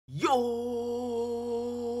Yo,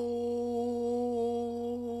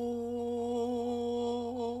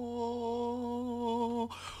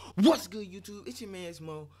 what's good, YouTube? It's your man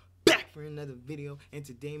Smo, back for another video. And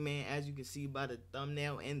today, man, as you can see by the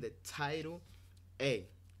thumbnail and the title, hey,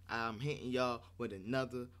 I'm hitting y'all with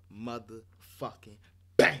another motherfucking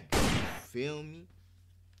bang. Feel me?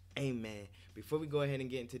 Hey, man, before we go ahead and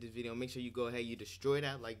get into this video, make sure you go ahead, you destroy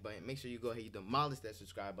that like button. Make sure you go ahead, you demolish that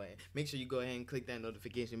subscribe button. Make sure you go ahead and click that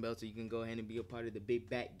notification bell so you can go ahead and be a part of the big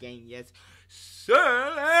back gang. Yes,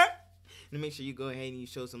 sir. And make sure you go ahead and you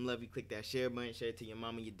show some love. You click that share button. Share it to your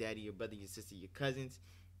mama, your daddy, your brother, your sister, your cousins,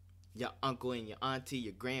 your uncle and your auntie,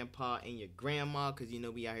 your grandpa and your grandma. Because, you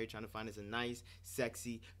know, we out here trying to find us a nice,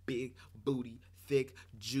 sexy, big booty, thick,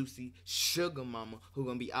 juicy sugar mama who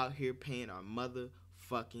going to be out here paying our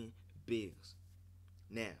motherfucking bills.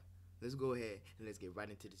 Now, let's go ahead and let's get right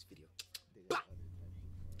into this video.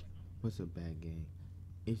 What's up, bad gang?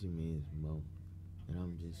 It's your man Mo, and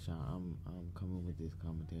I'm just trying. I'm coming with this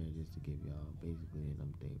commentary just to give y'all basically an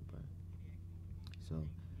update, bro. So,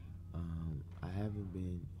 I haven't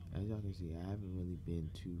been, as y'all can see, I haven't really been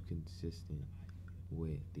too consistent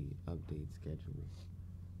with the update schedule,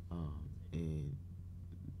 and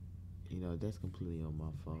you know that's completely on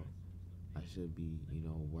my fault. I should be, you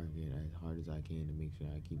know, working as hard as I can to make sure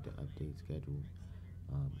I keep the update schedule.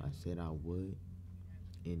 I said I would,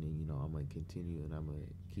 and then, you know, I'm gonna continue and I'm gonna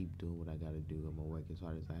keep doing what I gotta do. I'm gonna work as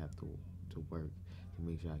hard as I have to work to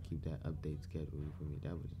make sure I keep that update schedule for me.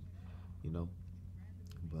 That was, you know,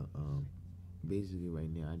 but basically right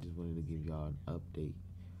now I just wanted to give y'all an update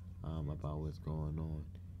about what's going on.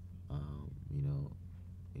 You know,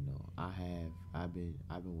 I've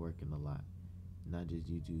been working a lot, not just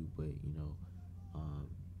YouTube, but you know,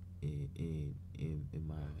 in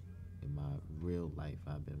my real life,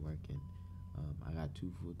 I've been working. I got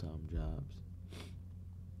 2 full-time jobs,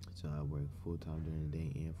 so I work full-time during the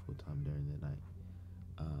day and full-time during the night.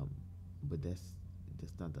 But that's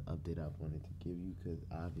not the update I wanted to give you, because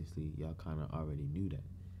obviously y'all kind of already knew that.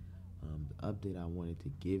 The update I wanted to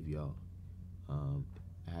give y'all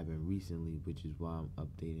happened recently, which is why I'm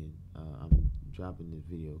updating. I'm dropping this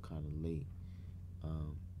video kind of late.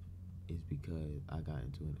 Is because I got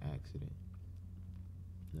into an accident.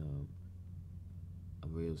 A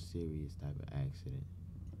real serious type of accident.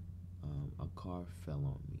 A car fell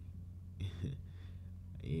on me.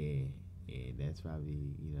 yeah, that's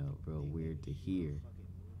probably, you know, real weird to hear,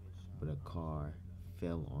 but a car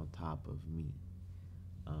fell on top of me,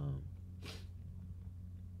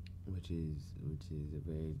 which is a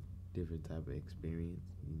very different type of experience.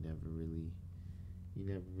 You never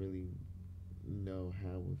really know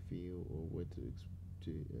how it would feel or what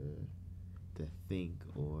to think,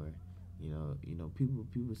 or you know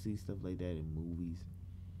people see stuff like that in movies,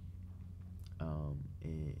 and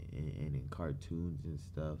in cartoons and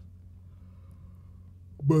stuff,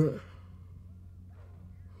 but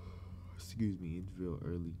excuse me, it's real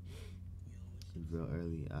early.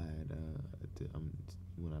 I had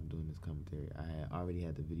when I'm doing this commentary, I had already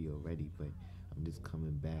had the video ready, but I'm just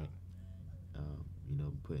coming back, you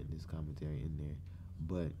know, putting this commentary in there.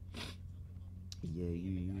 But yeah,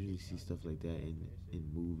 you usually see stuff like that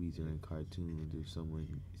in movies or in cartoons, or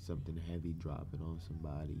something heavy dropping on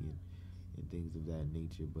somebody and things of that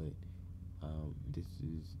nature. But this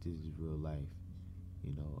is real life.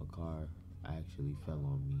 You know, a car actually fell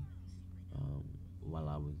on me while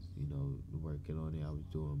I was, you know, working on it. I was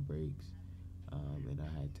doing brakes, and I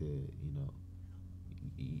had to, you know,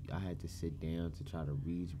 I had to sit down to try to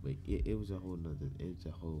reach, but it was a whole nother. It's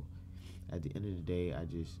a whole. At the end of the day,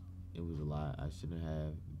 it was a lot. I shouldn't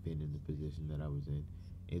have been in the position that I was in.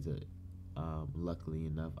 Luckily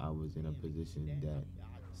enough, I was in a position that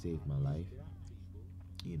saved my life.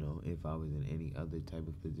 You know, if I was in any other type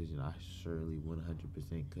of position, I surely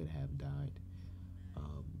 100% could have died.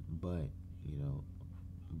 But you know,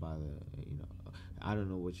 I don't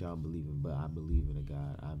know what y'all believe in, but I believe in a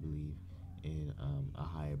God. I believe in a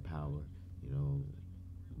higher power. You know,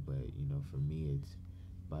 but you know, for me, it's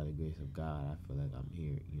by the grace of God. I feel like I'm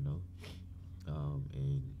here. You know,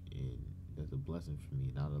 and that's a blessing for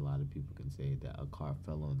me. Not a lot of people can say that a car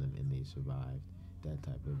fell on them and they survived that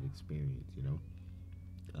type of experience. You know,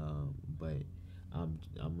 but I'm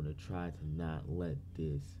gonna try to not let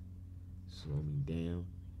this slow me down.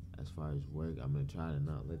 As far as work, I'm gonna try to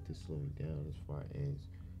not let this slow me down as far as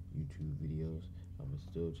YouTube videos. I'm gonna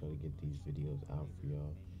still try to get these videos out for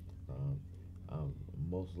y'all. I'm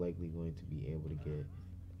most likely going to be able to get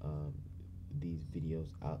these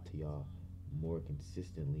videos out to y'all more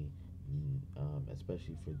consistently,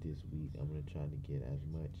 especially for this week. I'm gonna try to get as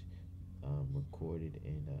much recorded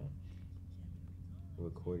and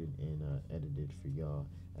recorded and edited for y'all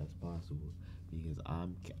as possible, because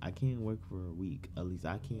I can't work for a week. At least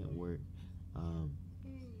I can't work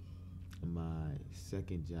my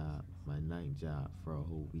second job, my night job, for a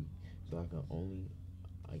whole week. So I can only,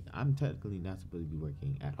 like, I'm technically not supposed to be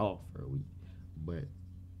working at all for a week, but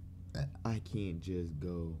I can't just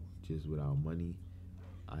go just without money.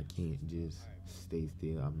 I can't just stay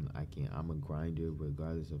still. I'm a grinder,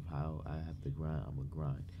 regardless of how I have to grind. I'm a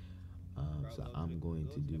grind. So I'm going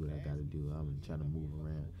to do what I gotta do. I'm trying to move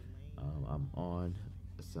around. I'm on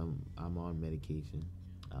medication.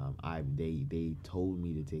 They told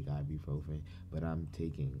me to take ibuprofen, but I'm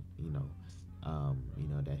taking,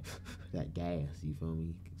 that that gas. You feel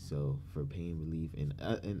me? So for pain relief and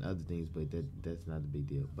other things, but that's not the big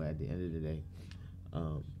deal. But at the end of the day,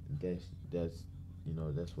 that's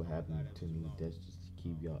what happened to me. That's just to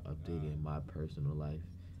keep y'all updated in my personal life.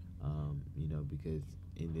 Because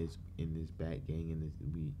in this back gang,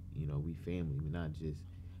 we family. We're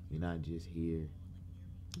not just here.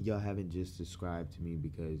 Y'all haven't just subscribed to me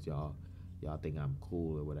because y'all think I'm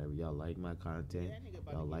cool or whatever. Y'all like my content.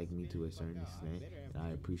 Y'all like me to a certain extent, and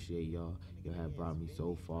I appreciate y'all. Y'all have brought me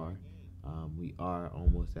so far. We are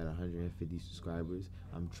almost at 150 subscribers.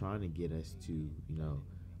 I'm trying to get us to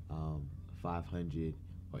 500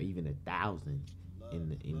 or even 1,000 in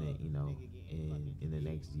the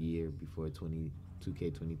next year before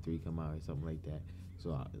 2K23 come out or something like that.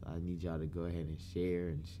 So I need y'all to go ahead and share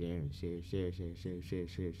and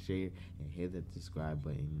hit that subscribe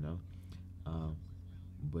button.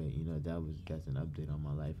 But that's an update on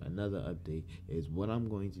my life. Another update is what I'm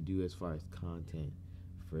going to do as far as content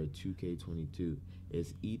for 2K22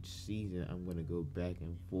 is each season I'm going to go back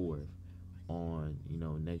and forth on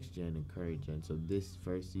next gen and current gen. So this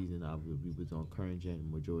first season we was on current gen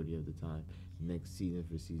majority of the time. Next season,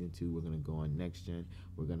 for season 2, we're gonna go on next gen.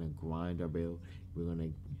 We're gonna grind our build. We're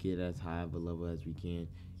gonna get as high of a level as we can,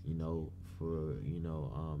 for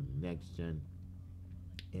next gen,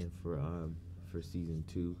 and for season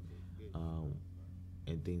 2,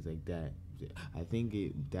 and things like that. I think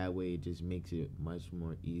that way it just makes it much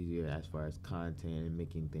more easier as far as content and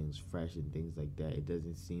making things fresh and things like that. It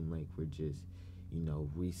doesn't seem like we're just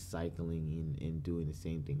recycling and doing the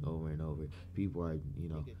same thing over and over. People are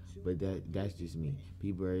but that's just me.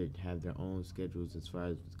 People have their own schedules as far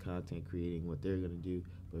as content creating, what they're gonna do.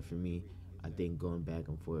 But for me, I think going back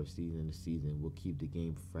and forth season to season will keep the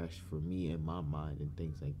game fresh for me and my mind and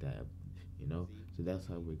things like that. So that's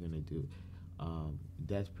how we're gonna do.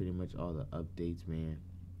 That's pretty much all the updates, man.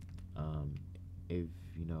 If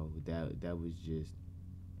that was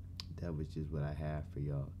just what I have for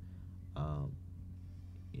y'all.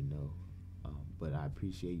 But I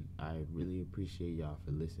really appreciate y'all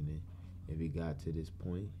for listening. If you got to this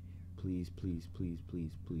point, please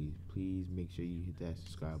make sure you hit that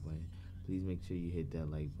subscribe button. Please make sure you hit that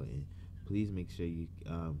like button. Please make sure you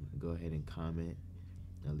go ahead and comment.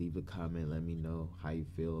 Leave a comment. Let me know how you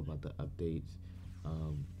feel about the updates.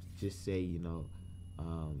 Just say into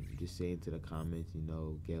the comments,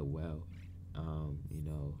 get well,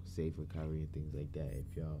 safe recovery and things like that.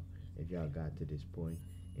 If y'all got to this point.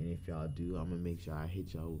 And if y'all do, I'm gonna make sure I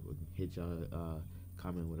hit y'all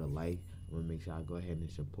comment with a like. I'm gonna make sure I go ahead and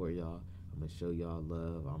support y'all. I'm gonna show y'all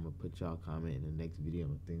love. I'm gonna put y'all comment in the next video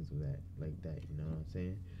and things like that. You know what I'm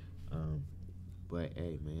saying? But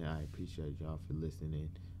hey, man, I appreciate y'all for listening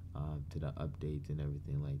to the updates and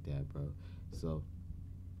everything like that, bro. So,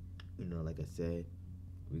 like I said,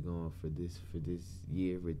 we're going for this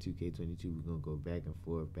year for 2K22. We're gonna go back and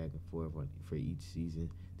forth for each season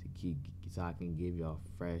so I can give y'all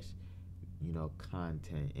fresh,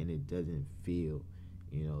 content, and it doesn't feel,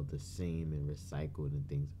 the same and recycled and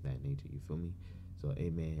things of that nature. You feel me? So,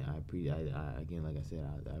 hey, man, I again, like I said,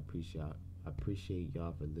 I appreciate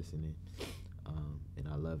y'all for listening, and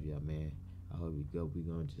I love y'all, man. I hope we're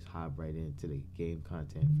gonna just hop right into the game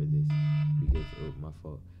content for this because my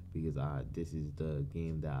fault. Because this is the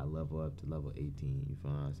game that I level up to level 18. You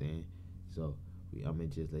feel what I'm saying? So I'm gonna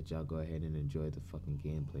just let y'all go ahead and enjoy the fucking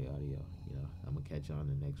gameplay audio. I'm gonna catch y'all on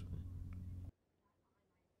the next one.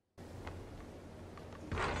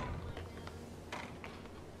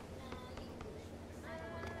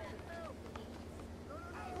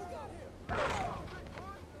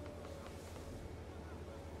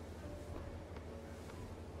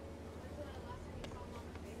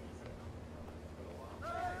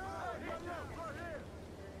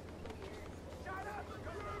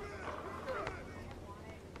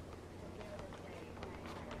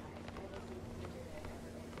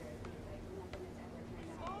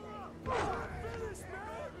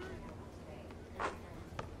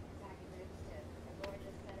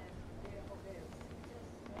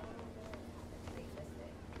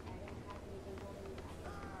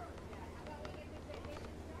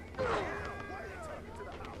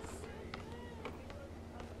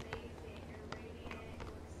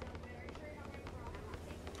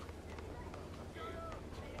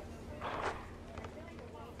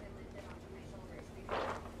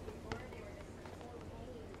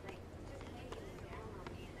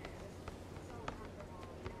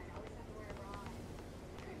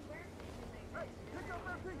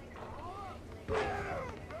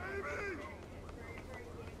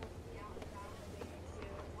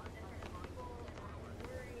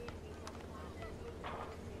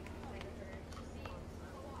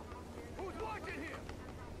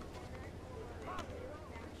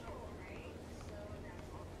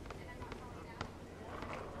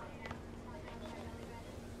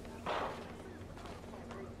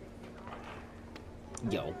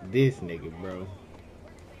 Yo, this nigga, bro.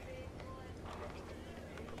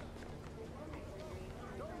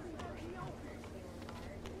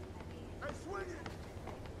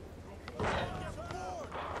 Oh my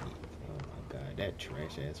god, that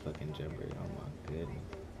trash ass fucking jumper. Oh my goodness.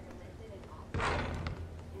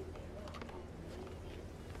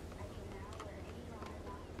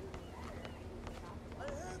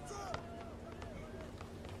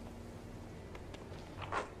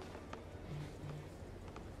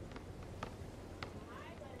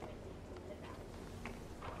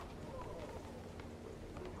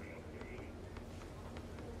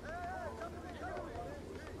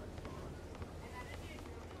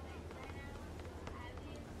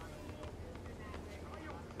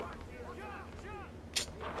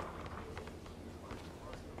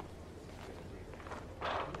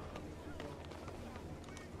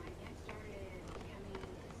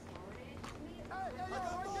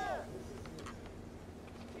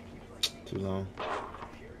 Too long.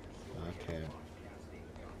 Okay.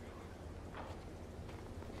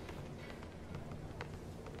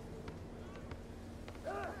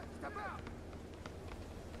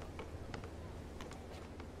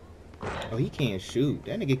 Oh, he can't shoot.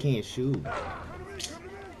 That nigga can't shoot.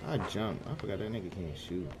 I jumped. I forgot that nigga can't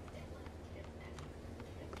shoot.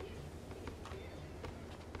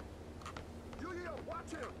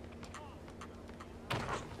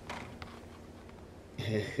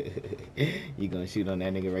 You gonna shoot on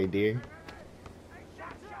that nigga right there?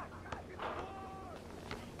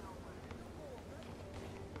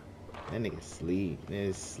 That nigga sleep.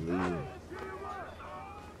 That's sleep.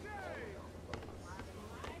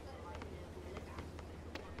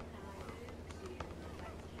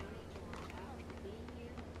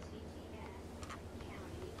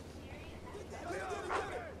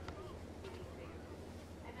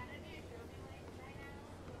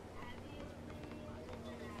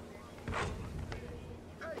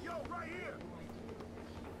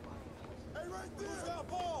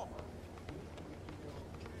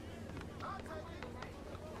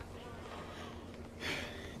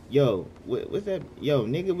 Yo, what's that? Yo,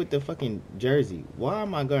 nigga with the fucking jersey. Why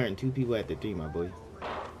am I guarding two people at the 3, my boy?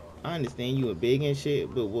 I understand you were big and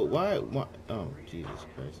shit, but why? Oh, Jesus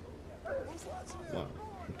Christ. Why?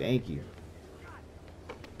 Thank you.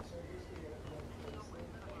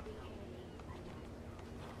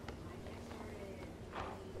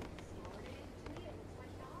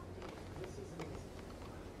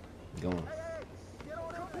 Go on.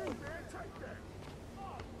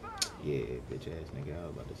 Yeah, bitch ass nigga, I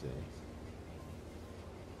was about to say.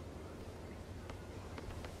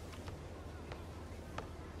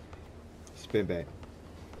 Spin back.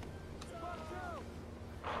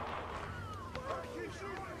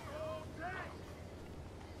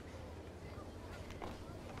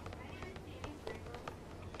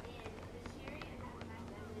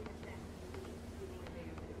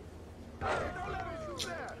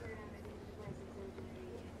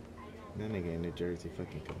 That nigga in the jersey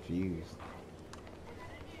fucking confused.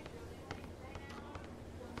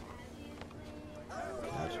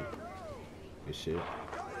 Gotcha. Good shit.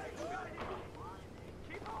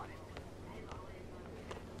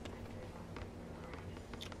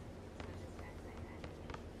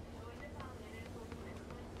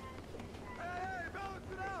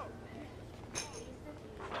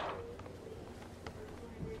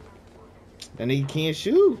 That nigga can't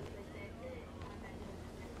shoot.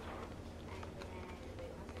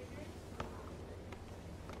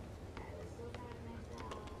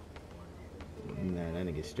 Nah, that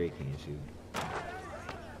nigga straight can't shoot.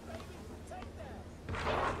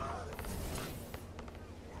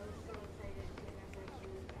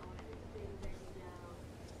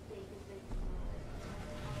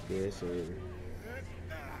 Yes, sir.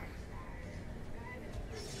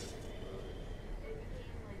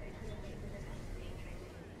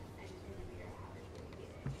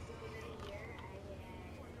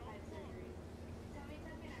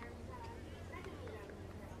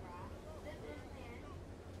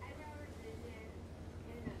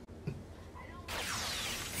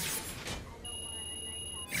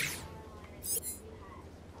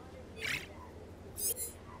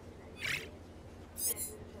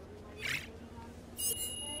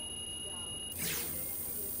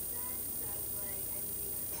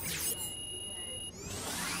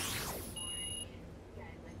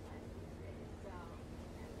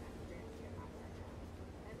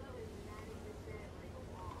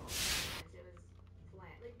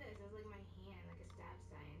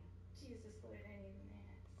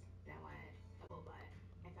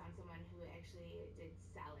 Did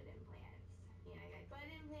salad implants. You know, I got butt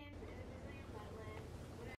implants.